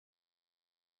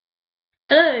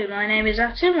Hello, my name is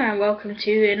Atom and welcome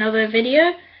to another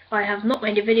video. I have not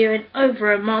made a video in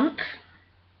over a month,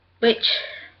 which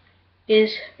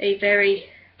is a very,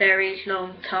 very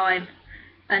long time,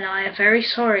 and I am very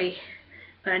sorry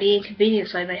for any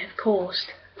inconvenience I may have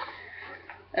caused.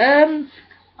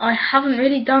 I haven't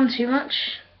really done too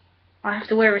much. I have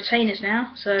to wear retainers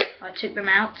now, so I took them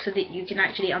out so that you can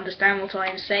actually understand what I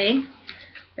am saying.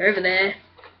 They're over there,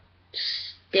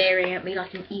 staring at me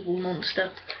like an evil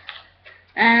monster.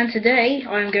 And today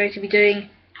I'm going to be doing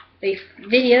a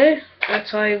video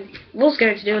that I was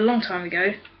going to do a long time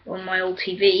ago on my old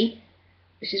TV.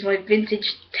 This is my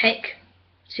vintage tech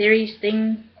series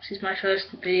thing. This is my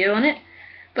first video on it.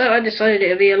 But I decided it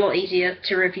would be a lot easier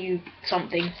to review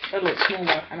something a lot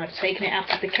smaller, and I've taken it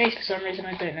out of the case for some reason,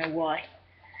 I don't know why.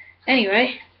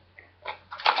 Anyway,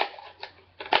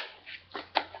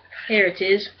 here it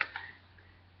is.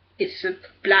 It's a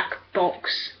black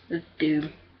box of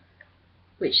doom,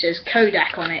 which says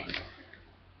Kodak on it,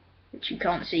 which you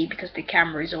can't see because the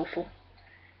camera is awful.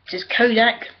 It says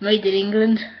Kodak, made in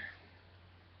England.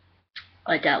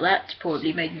 I doubt that, it's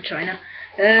probably made in China.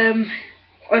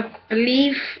 I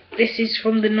believe this is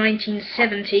from the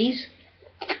 1970s,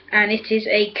 and it is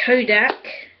a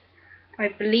Kodak, I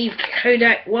believe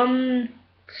Kodak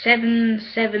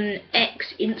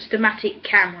 177X Instamatic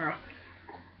Camera.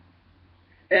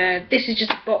 This is just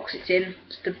the box it's in,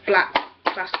 it's the black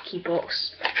plasticky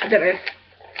box. I don't know if it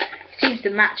seems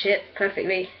to match it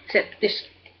perfectly, except this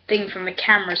thing from the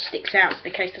camera sticks out so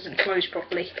the case doesn't close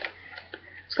properly.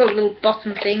 It's got a little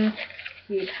button thing,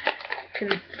 you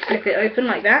can flip it open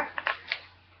like that,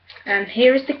 and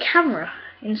here is the camera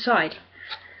inside.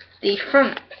 The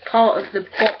front part of the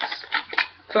box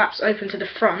flaps open to the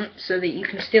front so that you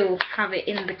can still have it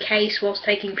in the case whilst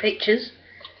taking pictures,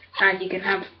 and you can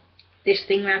have this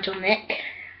thing around your neck.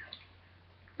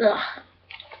 Ugh.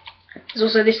 There's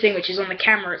also this thing which is on the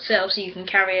camera itself, so you can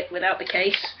carry it without the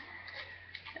case.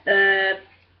 I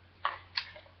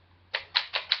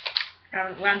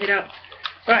haven't wound it up.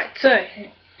 Right, so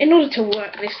in order to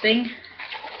work this thing,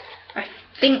 I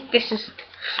think this is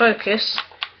focus.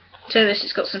 So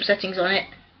it's got some settings on it.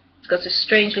 It's got a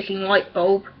strange looking light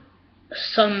bulb, a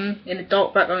sun in a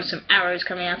dark background with some arrows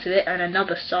coming out of it, and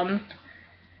another sun.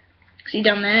 See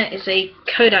down there is a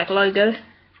Kodak logo.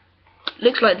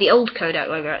 Looks like the old Kodak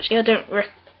logo actually. I don't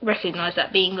recognise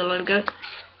that being the logo.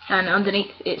 And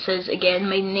underneath it says again,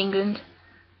 made in England.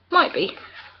 Might be,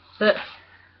 but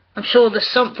I'm sure there's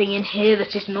something in here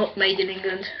that is not made in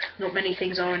England. Not many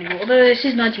things are anymore, although this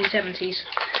is 1970s.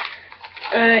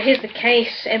 Here's the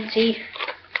case, empty.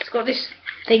 It's got this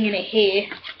thing in it here,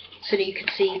 so that you can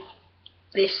see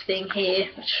this thing here,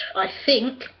 which I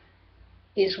think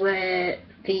is where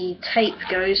the tape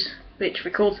goes, which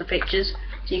records the pictures,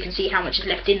 so you can see how much is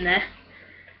left in there.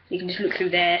 You can just look through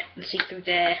there and see through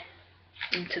there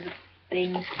into the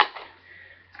thing.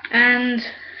 And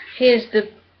here's the...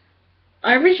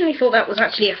 I originally thought that was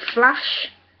actually a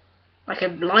flash, like a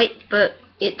light, but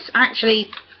it's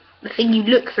actually the thing you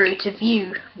look through to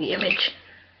view the image.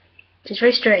 It's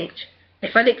very strange.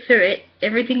 If I look through it,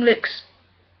 everything looks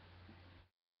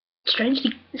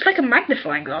strangely... It's like a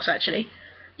magnifying glass actually.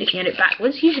 Looking at it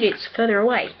backwards, usually it's further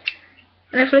away.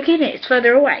 And if I look in it, it's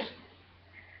further away.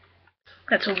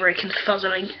 That's all very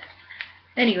confuzzling.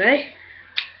 Anyway,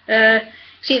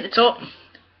 see at the top,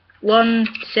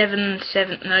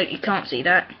 177, no you can't see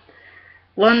that,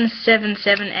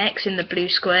 177X in the blue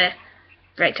square,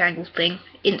 rectangle thing,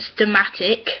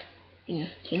 Instamatic, in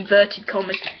inverted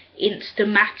commas,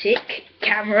 Instamatic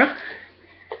Camera.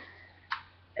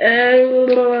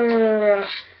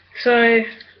 So,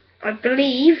 I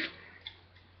believe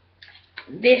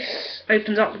this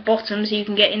opens up the bottom so you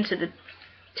can get into the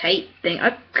tape thing.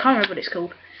 I can't remember what it's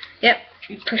called. Yep,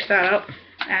 you push that up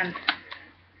and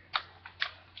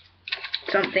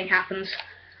something happens.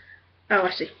 Oh, I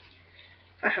see.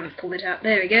 I haven't pulled it out.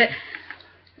 There we go.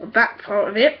 The back part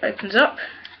of it opens up.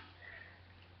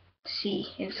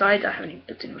 See inside. I haven't even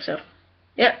looked in myself.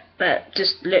 Yep, but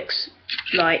just looks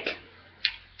like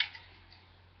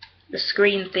the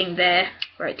screen thing there,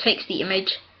 where it takes the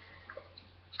image,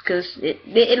 because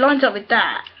it lines up with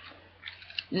that.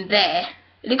 And there,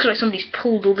 it looks like somebody's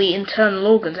pulled all the internal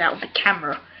organs out of the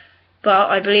camera, but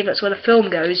I believe that's where the film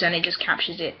goes, and it just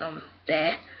captures it on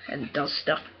there and does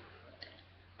stuff.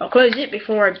 I'll close it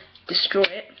before I destroy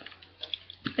it.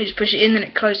 I just push it in, then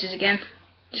it closes again.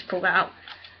 Just pull that out,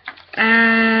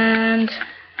 and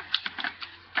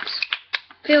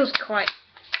it feels quite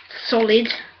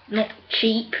solid, not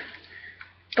cheap.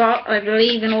 But I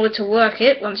believe in order to work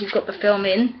it, once you've got the film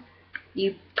in,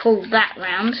 you pull that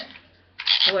round,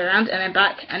 the way around and then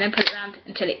back, and then put it around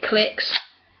until it clicks,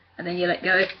 and then you let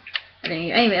go, and then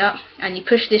you aim it up, and you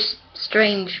push this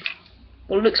strange,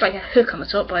 what looks like a hook on the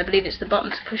top, but I believe it's the button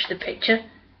to push the picture.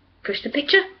 Push the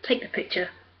picture, take the picture,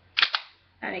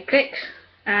 and it clicks,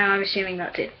 and I'm assuming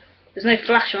that's it. There's no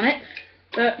flash on it,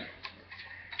 but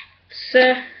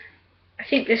I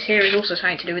think this here is also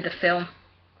something to do with the film.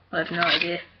 I have no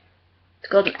idea.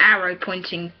 It's got an arrow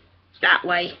pointing that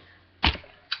way.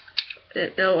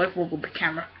 I've wobbled the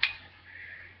camera.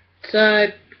 So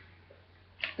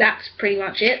that's pretty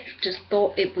much it. Just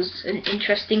thought it was an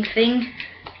interesting thing.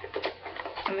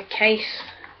 And the case,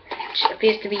 which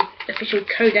appears to be official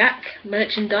Kodak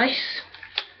merchandise.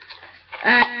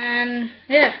 And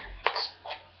yeah, that's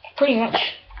pretty much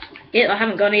it. I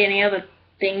haven't got any other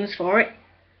things for it.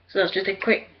 So that's just a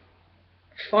quick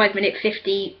 5-minute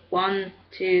 1,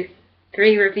 2,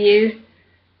 3 review.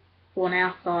 4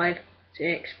 now, 5,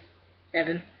 6,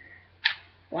 7.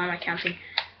 Why am I counting?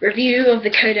 Review of the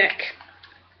Kodak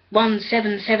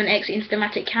 177X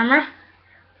Instamatic camera.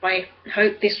 I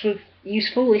hope this was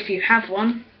useful if you have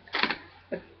one.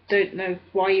 I don't know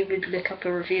why you would look up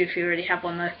a review if you already have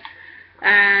one though.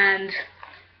 And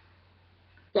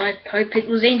I hope it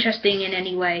was interesting in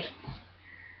any way.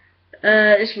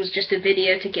 This was just a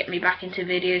video to get me back into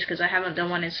videos because I haven't done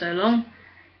one in so long.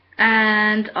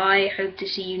 And I hope to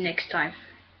see you next time.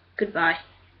 Goodbye.